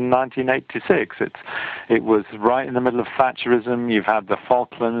document in 1986. It was right in the middle of Thatcherism. You've had the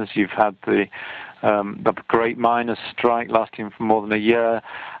Falklands. You've had the great miners' strike lasting for more than a year.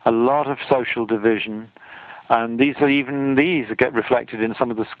 A lot of social division. And these get reflected in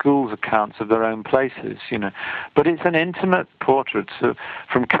some of the schools' accounts of their own places, But it's an intimate portrait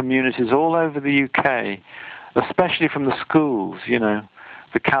from communities all over the UK, especially from the schools, the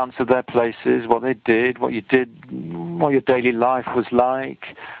accounts of their places, what they did, what your daily life was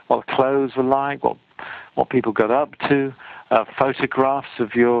like, what clothes were like, what people got up to, photographs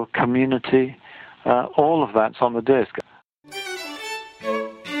of your community. All of that's on the disc.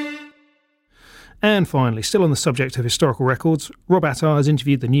 And finally, still on the subject of historical records, Rob Attar has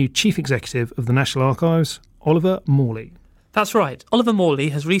interviewed the new Chief Executive of the National Archives, Oliver Morley. That's right. Oliver Morley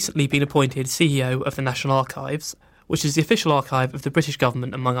has recently been appointed CEO of the National Archives, which is the official archive of the British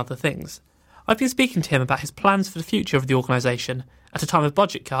government, among other things. I've been speaking to him about his plans for the future of the organisation at a time of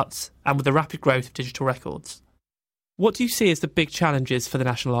budget cuts and with the rapid growth of digital records. What do you see as the big challenges for the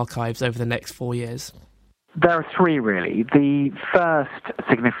National Archives over the next 4 years? There are 3, really. The first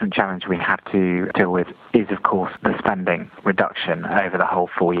significant challenge we have to deal with is, of course, the spending reduction over the whole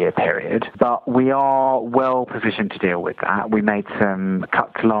 4-year period. But we are well positioned to deal with that. We made some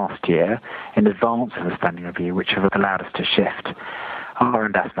cuts last year in advance of the spending review, which have allowed us to shift our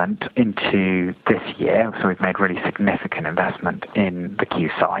investment into this year. So we've made really significant investment in the Kew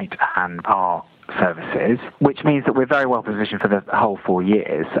site and our services, which means that we're very well positioned for the whole 4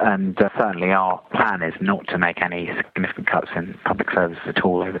 years, and certainly our plan is not to make any significant cuts in public services at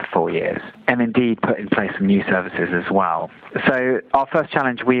all over the 4 years, and indeed put in place some new services as well. So our first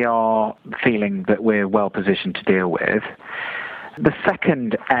challenge we are feeling that we're well positioned to deal with. The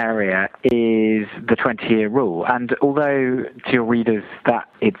second area is the 20-year rule. And although to your readers that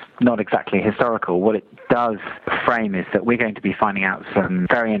it's not exactly historical, what it does frame is that we're going to be finding out some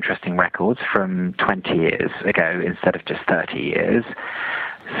very interesting records from 20 years ago instead of just 30 years.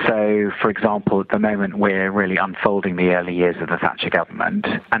 So, for example, at the moment we're really unfolding the early years of the Thatcher government,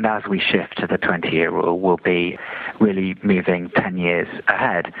 and as we shift to the 20-year rule, we'll be really moving 10 years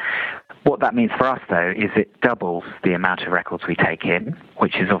ahead. What that means for us, though, is it doubles the amount of records we take in,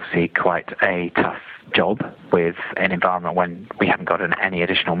 which is obviously quite a tough job with an environment when we haven't got any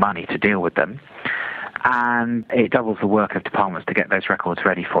additional money to deal with them. And it doubles the work of departments to get those records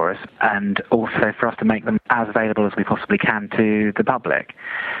ready for us, and also for us to make them as available as we possibly can to the public.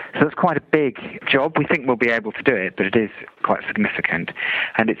 So it's quite a big job. We think we'll be able to do it, but it is quite significant.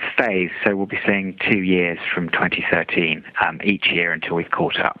 And it's phased, so we'll be seeing 2 years from 2013 each year until we've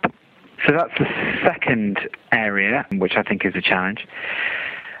caught up. So that's the second area, which I think is a challenge.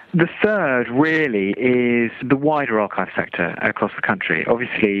 The third really is the wider archive sector across the country.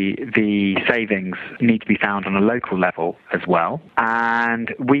 Obviously, the savings need to be found on a local level as well.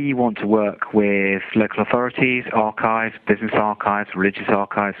 And we want to work with local authorities, archives, business archives, religious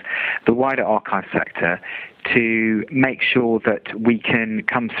archives, the wider archive sector, to make sure that we can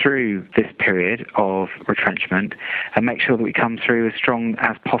come through this period of retrenchment and make sure that we come through as strong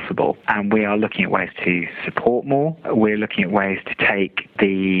as possible. And we are looking at ways to support more. We're looking at ways to take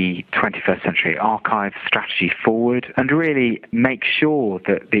the 21st century archive strategy forward and really make sure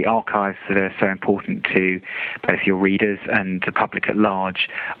that the archives that are so important to both your readers and the public at large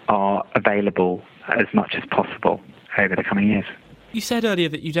are available as much as possible over the coming years. You said earlier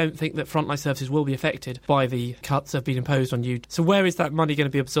that you don't think that frontline services will be affected by the cuts that have been imposed on you. So where is that money going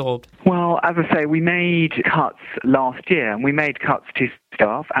to be absorbed? Well, as I say, we made cuts last year, and we made cuts to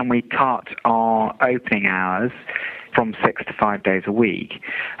staff, and we cut our opening hours from 6 to 5 days a week.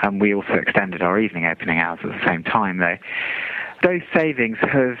 And we also extended our evening opening hours at the same time, though. Those savings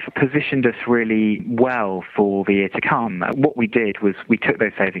have positioned us really well for the year to come. What we did was we took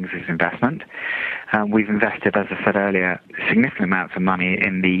those savings as investment. We've invested, as I said earlier, significant amounts of money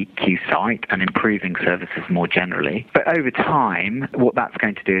in the Kew site and improving services more generally. But over time, what that's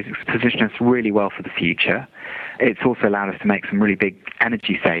going to do is position us really well for the future. It's also allowed us to make some really big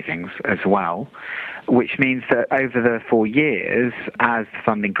energy savings as well, which means that over the 4 years, as the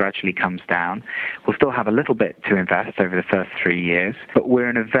funding gradually comes down, we'll still have a little bit to invest over the first 3 years, but we're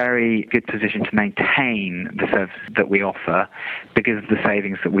in a very good position to maintain the services that we offer because of the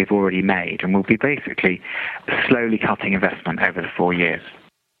savings that we've already made, and we'll be basically slowly cutting investment over the 4 years.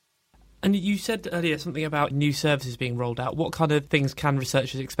 And you said earlier something about new services being rolled out. What kind of things can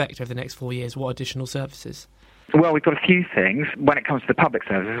researchers expect over the next 4 years? What additional services? Well, we've got a few things. When it comes to the public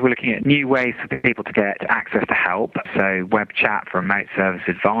services, we're looking at new ways for people to get access to help. So web chat for remote service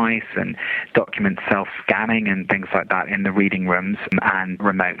advice and document self-scanning and things like that in the reading rooms and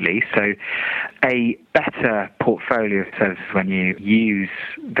remotely. So a better portfolio of services when you use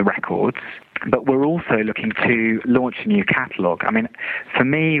the records. But we're also looking to launch a new catalogue. I mean, for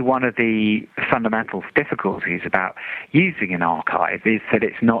me, one of the fundamental difficulties about using an archive is that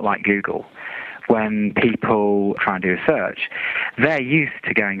it's not like Google. When people try and do a search, they're used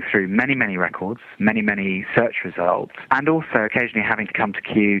to going through many, many records, many, many search results, and also occasionally having to come to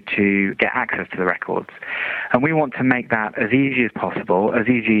Kew to get access to the records. And we want to make that as easy as possible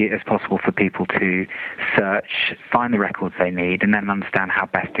for people to search, find the records they need, and then understand how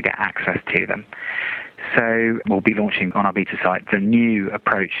best to get access to them. So we'll be launching on our beta site the new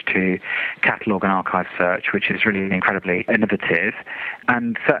approach to catalogue and archive search, which is really incredibly innovative.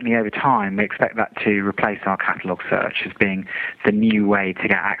 And certainly over time, we expect that to replace our catalogue search as being the new way to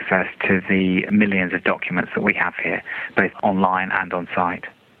get access to the millions of documents that we have here, both online and on site.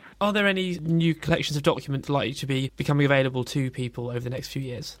 Are there any new collections of documents likely to be becoming available to people over the next few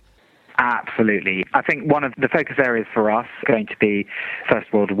years? Absolutely. I think one of the focus areas for us is going to be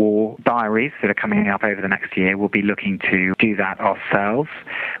First World War diaries that are coming up over the next year. We'll be looking to do that ourselves.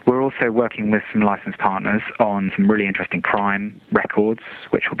 We're also working with some licensed partners on some really interesting crime records,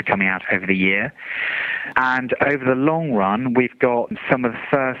 which will be coming out over the year. And over the long run, we've got some of the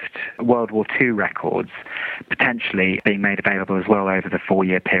first World War II records potentially being made available as well over the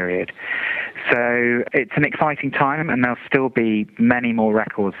 4-year period. So it's an exciting time, and there'll still be many more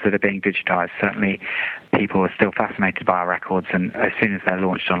records that are being digitized. Certainly people are still fascinated by our records, and as soon as they're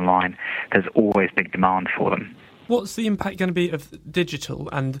launched online, there's always big demand for them. What's the impact going to be of digital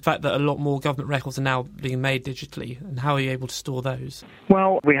and the fact that a lot more government records are now being made digitally, and how are you able to store those?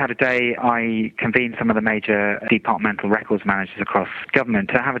 Well, we had a day, I convened some of the major departmental records managers across government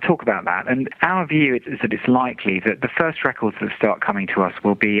to have a talk about that, and our view is that it's likely that the first records that start coming to us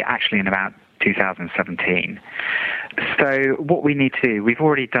will be actually in about 2017. So what we need to do, we've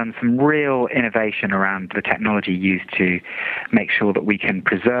already done some real innovation around the technology used to make sure that we can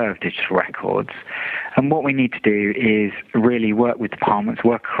preserve digital records. And what we need to do is really work with departments,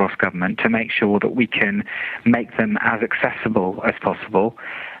 work across government to make sure that we can make them as accessible as possible,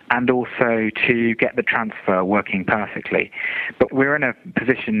 and also to get the transfer working perfectly. But we're in a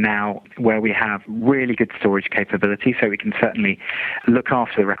position now where we have really good storage capability, so we can certainly look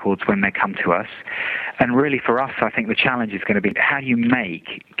after the records when they come to us. And really for us, I think the challenge is going to be, how do you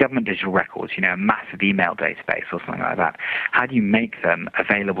make government digital records, a massive email database or something like that, how do you make them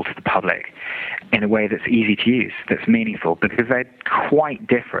available to the public in a way that's easy to use, that's meaningful? Because they're quite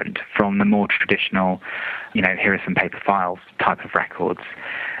different from the more traditional, here are some paper files type of records.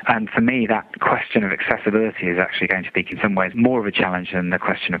 And for me, that question of accessibility is actually going to be, in some ways, more of a challenge than the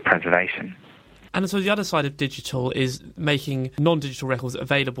question of preservation. And so the other side of digital is making non-digital records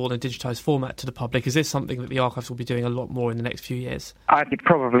available in a digitised format to the public. Is this something that the archives will be doing a lot more in the next few years? I think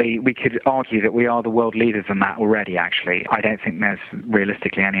probably we could argue that we are the world leaders in that already, actually. I don't think there's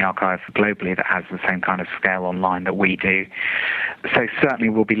realistically any archive globally that has the same kind of scale online that we do. So certainly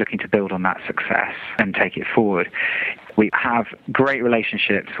we'll be looking to build on that success and take it forward. We have great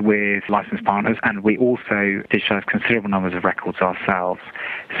relationships with licensed partners, and we also digitise considerable numbers of records ourselves.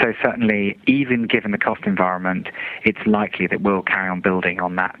 So certainly, even given the cost environment, it's likely that we'll carry on building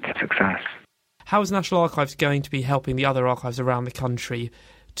on that success. How is National Archives going to be helping the other archives around the country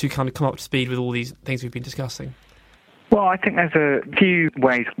to kind of come up to speed with all these things we've been discussing? Well, I think there's a few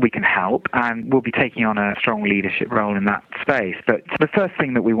ways we can help, and we'll be taking on a strong leadership role in that space. But the first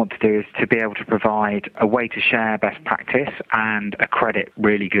thing that we want to do is to be able to provide a way to share best practice and accredit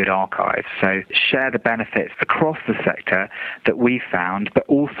really good archives. So share the benefits across the sector that we've found, but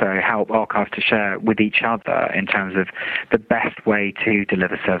also help archives to share with each other in terms of the best way to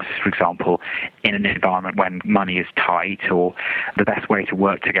deliver services, for example, in an environment when money is tight, or the best way to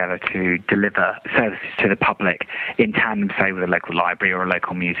work together to deliver services to the public in tandem, say, with a local library or a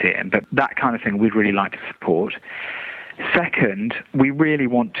local museum. But that kind of thing we'd really like to support. Second, we really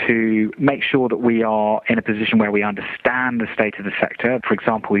want to make sure that we are in a position where we understand the state of the sector. For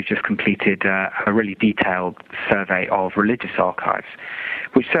example, we've just completed a really detailed survey of religious archives,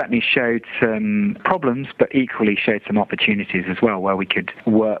 which certainly showed some problems, but equally showed some opportunities as well, where we could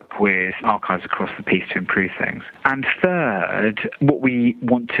work with archives across the piece to improve things. And third, what we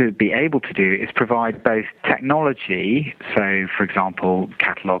want to be able to do is provide both technology, so for example,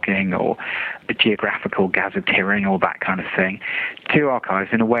 cataloguing or geographical gazetteering, all that kind of thing, to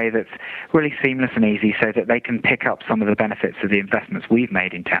archives in a way that's really seamless and easy, so that they can pick up some of the benefits of the investments we've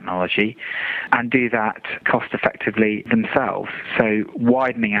made in technology and do that cost effectively themselves. So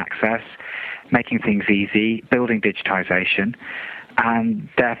widening access, making things easy, building digitisation, and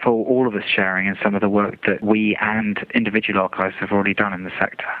therefore all of us sharing in some of the work that we and individual archives have already done in the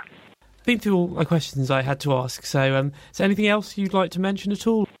sector. Been through all my questions I had to ask, so is there anything else you'd like to mention at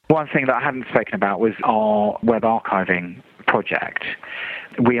all? One thing that I hadn't spoken about was our web archiving project.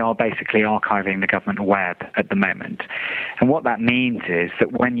 We are basically archiving the government web at the moment. And what that means is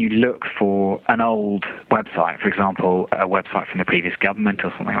that when you look for an old website, for example, a website from the previous government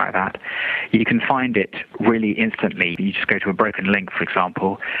or something like that, you can find it really instantly. You just go to a broken link, for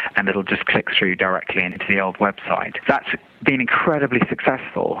example, and it'll just click through directly into the old website. That's been incredibly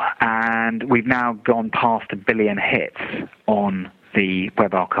successful, and we've now gone past 1 billion hits on the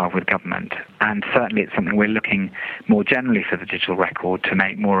web archive with government, and certainly it's something we're looking more generally for the digital record to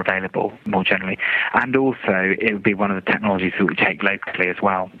make more available more generally, and also it would be one of the technologies that we take locally as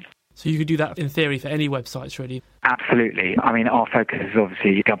well. So you could do that in theory for any websites, really? Absolutely. I mean, our focus is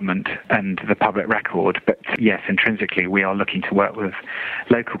obviously government and the public record, but yes, intrinsically we are looking to work with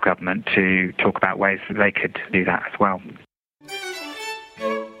local government to talk about ways that they could do that as well.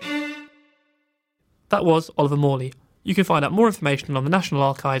 That was Oliver Morley. You can find out more information on the National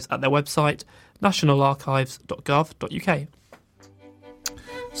Archives at their website, nationalarchives.gov.uk.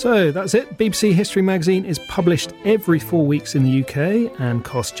 So that's it. BBC History Magazine is published every 4 weeks in the UK and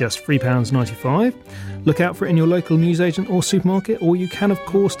costs just £3.95. Look out for it in your local newsagent or supermarket, or you can, of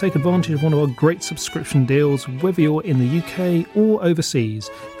course, take advantage of one of our great subscription deals, whether you're in the UK or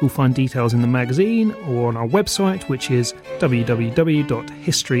overseas. You'll find details in the magazine or on our website, which is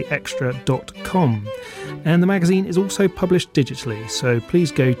www.historyextra.com. And the magazine is also published digitally, so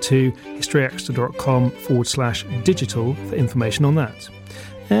please go to historyextra.com/digital for information on that.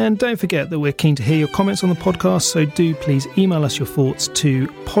 And don't forget that we're keen to hear your comments on the podcast, so do please email us your thoughts to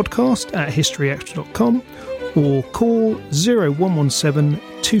podcast@historyextra.com or call 0117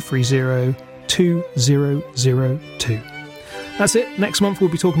 230 2002. That's it. Next month we'll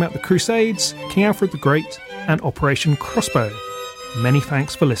be talking about the Crusades, King Alfred the Great and Operation Crossbow. Many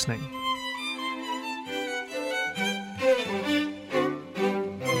thanks for listening.